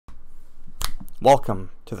Welcome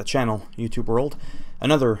to the channel, YouTube world.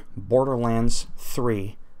 Another Borderlands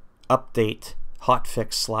 3 update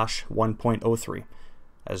hotfix / 1.03.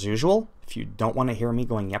 As usual, if you don't want to hear me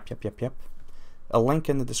going yep, a link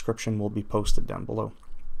in the description will be posted down below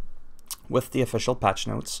with the official patch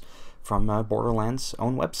notes from Borderlands'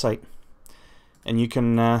 own website. And you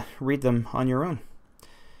can read them on your own.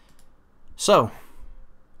 So,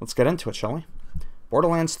 let's get into it, shall we?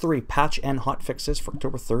 Borderlands 3 patch and hotfixes for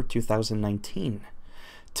October 3rd, 2019.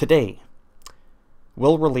 Today,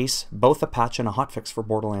 we'll release both a patch and a hotfix for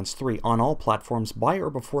Borderlands 3 on all platforms by or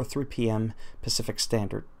before 3 p.m. Pacific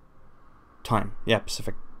Standard Time. Yeah,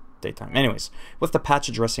 Pacific Daytime. Anyways, with the patch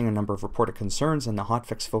addressing a number of reported concerns and the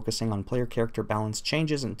hotfix focusing on player character balance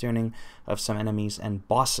changes and tuning of some enemies and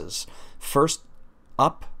bosses. First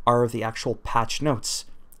up are the actual patch notes.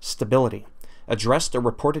 Stability. Addressed a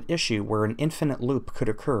reported issue where an infinite loop could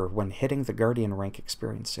occur when hitting the Guardian rank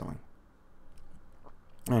experience ceiling.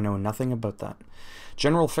 I know nothing about that.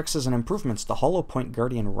 General fixes and improvements. The Hollow Point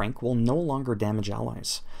Guardian rank will no longer damage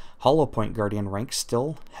allies. Hollow Point Guardian rank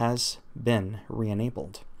still has been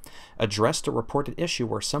re-enabled. Addressed a reported issue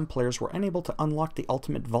where some players were unable to unlock the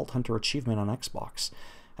Ultimate Vault Hunter achievement on Xbox.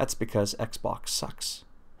 That's because Xbox sucks.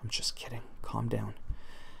 I'm just kidding. Calm down.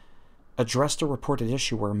 Addressed a reported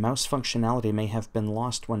issue where mouse functionality may have been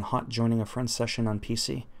lost when hot joining a friend's session on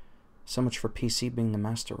PC. So much for PC being the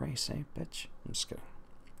master race, eh, bitch? I'm just kidding.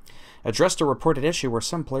 Addressed a reported issue where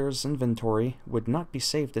some players' inventory would not be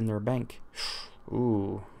saved in their bank.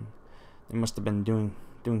 Ooh, they must have been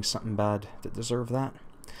doing something bad to deserve that.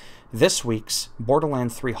 This week's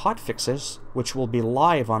Borderlands 3 hotfixes, which will be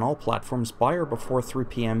live on all platforms by or before 3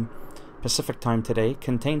 p.m. Pacific time today,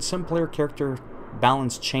 contain some player character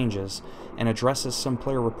balance changes and addresses some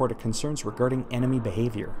player-reported concerns regarding enemy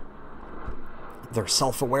behavior. They're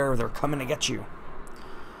self-aware, they're coming to get you.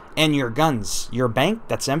 And your guns, your bank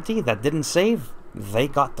that's empty, that didn't save, they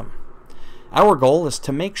got them. Our goal is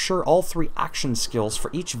to make sure all 3 action skills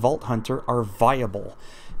for each Vault Hunter are viable,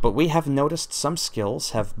 but we have noticed some skills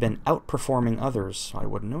have been outperforming others. I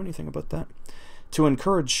wouldn't know anything about that. To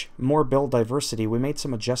encourage more build diversity, we made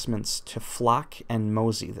some adjustments to Flak and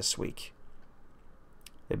Mosey this week.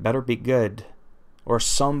 It better be good, or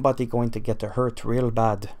somebody going to get hurt real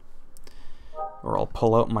bad. Or I'll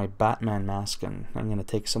pull out my Batman mask and I'm going to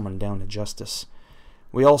take someone down to justice.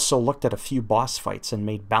 We also looked at a few boss fights and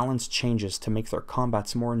made balance changes to make their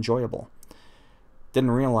combats more enjoyable.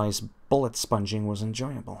 Didn't realize bullet sponging was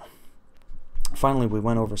enjoyable. Finally, we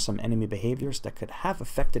went over some enemy behaviors that could have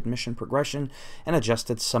affected mission progression and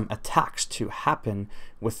adjusted some attacks to happen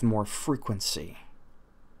with more frequency.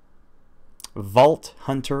 Vault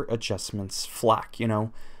Hunter adjustments. Flak, you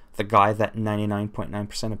know, the guy that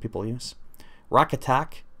 99.9% of people use. Rack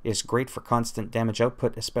Attack is great for constant damage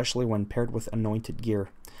output, especially when paired with anointed gear.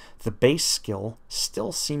 The base skill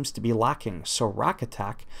still seems to be lacking, so Rack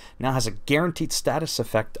Attack now has a guaranteed status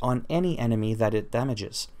effect on any enemy that it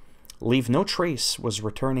damages. Leave No Trace was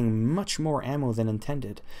returning much more ammo than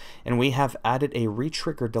intended, and we have added a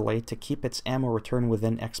re-trigger delay to keep its ammo return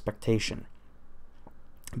within expectation.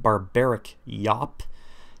 Barbaric Yop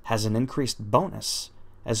has an increased bonus,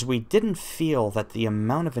 as we didn't feel that the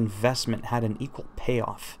amount of investment had an equal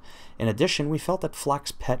payoff. In addition, we felt that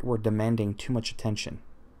Flak's pet were demanding too much attention.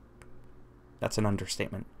 That's an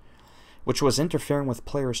understatement. Which was interfering with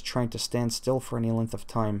players trying to stand still for any length of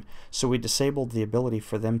time, so we disabled the ability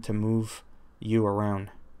for them to move you around.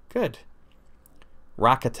 Good.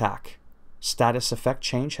 Rack Attack. Status effect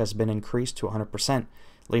change has been increased to 100%.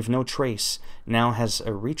 Leave No Trace now has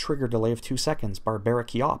a re-trigger delay of 2 seconds.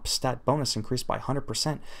 Barbaric Yop stat bonus increased by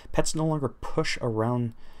 100%. Pets no longer push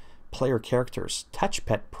around player characters. Touch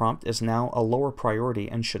pet prompt is now a lower priority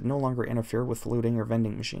and should no longer interfere with looting or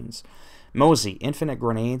vending machines. Mosey, infinite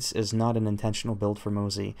grenades is not an intentional build for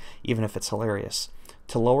Mosey, even if it's hilarious.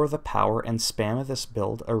 To lower the power and spam of this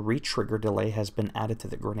build, a re-trigger delay has been added to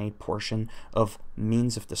the grenade portion of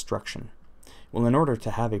Means of Destruction. Well, in order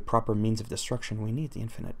to have a proper means of destruction, we need the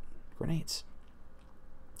infinite grenades.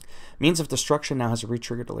 Means of Destruction now has a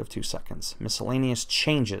re-trigger delay of 2 seconds. Miscellaneous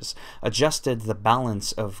changes adjusted the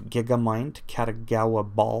balance of Gigamind,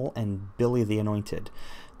 Katagawa Ball, and Billy the Anointed.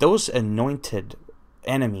 Those anointed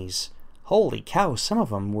enemies, holy cow, some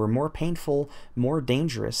of them were more painful, more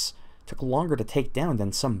dangerous, took longer to take down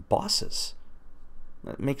than some bosses.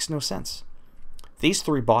 That makes no sense. These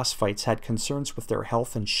 3 boss fights had concerns with their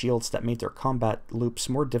health and shields that made their combat loops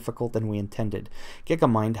more difficult than we intended.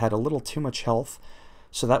 Gigamind had a little too much health,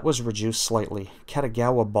 So that was reduced slightly.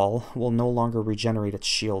 Katagawa Ball will no longer regenerate its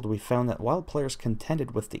shield. We found that while players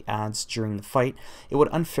contended with the adds during the fight, it would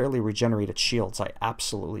unfairly regenerate its shields. I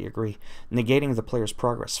absolutely agree, negating the player's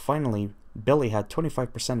progress. Finally, Billy had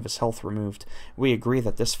 25% of his health removed. We agree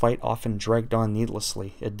that this fight often dragged on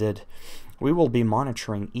needlessly. It did. We will be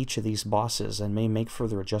monitoring each of these bosses and may make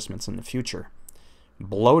further adjustments in the future.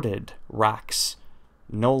 Bloated racks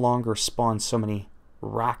no longer spawn so many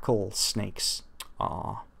rackle snakes.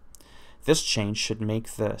 Aww. This change should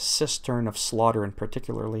make the Cistern of Slaughter in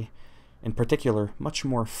particular much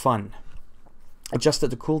more fun.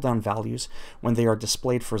 Adjusted the cooldown values when they are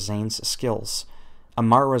displayed for Zane's skills.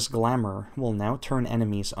 Amara's Glamour will now turn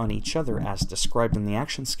enemies on each other as described in the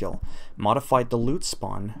action skill. Modified the loot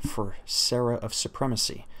spawn for Sarah of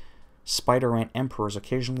Supremacy. Spider Ant Emperors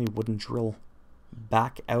occasionally wouldn't drill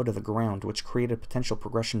back out of the ground, which created a potential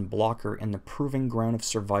progression blocker in the proving ground of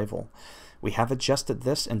survival. We have adjusted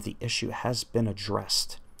this and the issue has been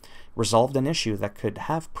addressed. Resolved an issue that could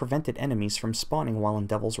have prevented enemies from spawning while in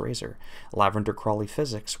Devil's Razor. Lavender Crawley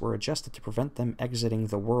physics were adjusted to prevent them exiting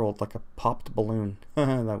the world like a popped balloon.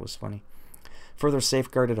 That was funny. Further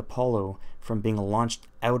safeguarded Apollo from being launched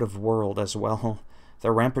out of world as well. The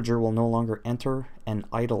Rampager will no longer enter and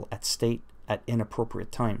idle at state at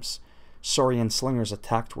inappropriate times. Saurian Slinger's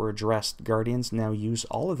attacks were addressed. Guardians now use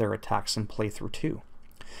all of their attacks in playthrough 2.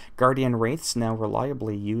 Guardian Wraiths now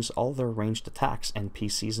reliably use all their ranged attacks.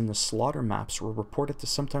 NPCs in the slaughter maps were reported to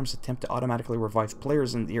sometimes attempt to automatically revive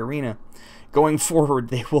players in the arena. Going forward,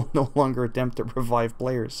 they will no longer attempt to revive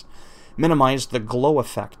players. Minimize the glow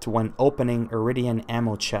effect when opening Iridian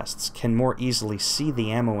ammo chests. Can more easily see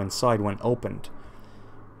the ammo inside when opened.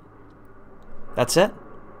 That's it.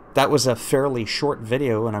 That was a fairly short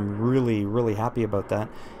video, and I'm really happy about that,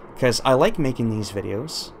 because I like making these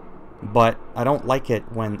videos, but I don't like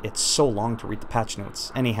it when it's so long to read the patch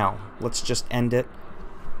notes. Anyhow, let's just end it.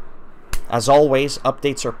 As always,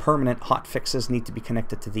 updates are permanent. Hotfixes need to be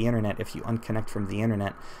connected to the internet. If you unconnect from the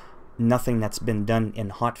internet, nothing that's been done in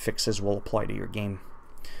hotfixes will apply to your game.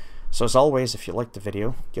 So as always, if you liked the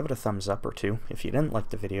video, give it a thumbs up or two. If you didn't like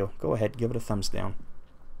the video, go ahead, give it a thumbs down.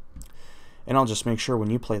 And I'll just make sure when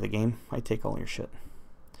you play the game, I take all your shit.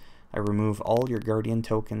 I remove all your Guardian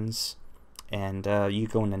tokens, and you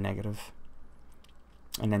go into negative.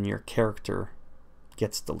 And then your character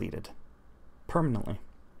gets deleted. Permanently.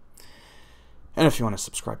 And if you want to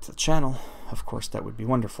subscribe to the channel, of course, that would be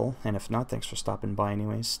wonderful. And if not, thanks for stopping by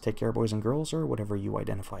anyways. Take care, boys and girls, or whatever you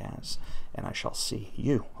identify as. And I shall see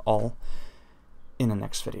you all in the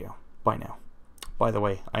next video. Bye now. By the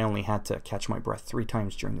way, I only had to catch my breath 3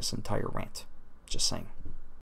 times during this entire rant. Just saying.